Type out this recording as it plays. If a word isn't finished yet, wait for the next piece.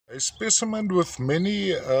A specimen with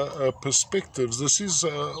many perspectives. This is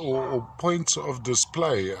or points of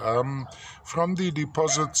display from the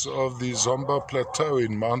deposits of the Zomba Plateau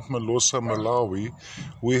in Mount Melosa, Malawi.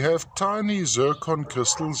 We have tiny zircon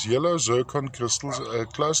crystals, yellow zircon crystals,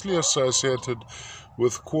 closely associated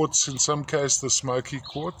with quartz, in some case the smoky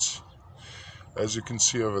quartz, as you can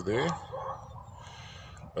see over there.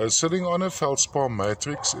 Sitting on a feldspar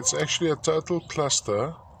matrix. It's actually a total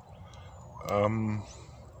cluster.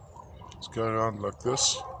 Let's go around like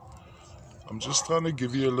this. I'm just trying to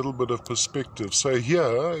give you a little bit of perspective. So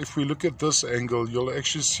here, if we look at this angle, you'll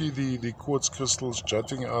actually see the quartz crystals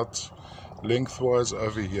jutting out lengthwise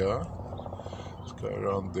over here. Let's go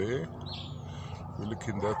around there. We're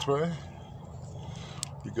looking that way.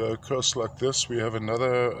 We go across like this. We have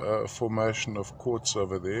another formation of quartz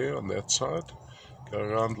over there on that side. Go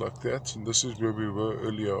around like that, and this is where we were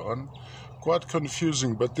earlier on. Quite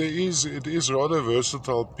confusing, but it is rather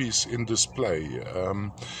versatile piece in display.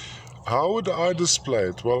 How would I display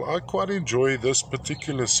it? Well, I quite enjoy this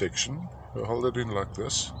particular section. I'll hold it in like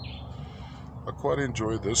this. I quite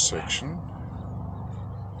enjoy this section.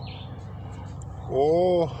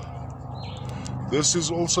 Or this is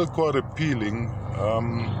also quite appealing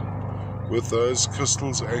with those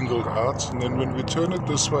crystals angled out. And then when we turn it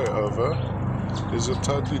this way over, there's a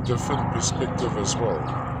totally different perspective as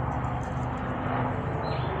well.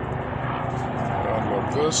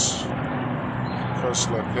 This, across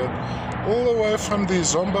like that, all the way from the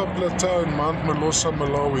Zomba Plateau in Mount Melosa,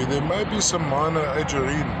 Malawi. There may be some minor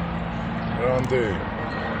agerine around there.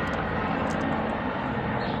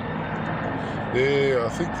 There, I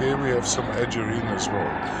think there we have some agerine as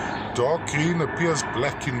well. Dark green appears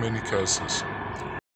black in many cases.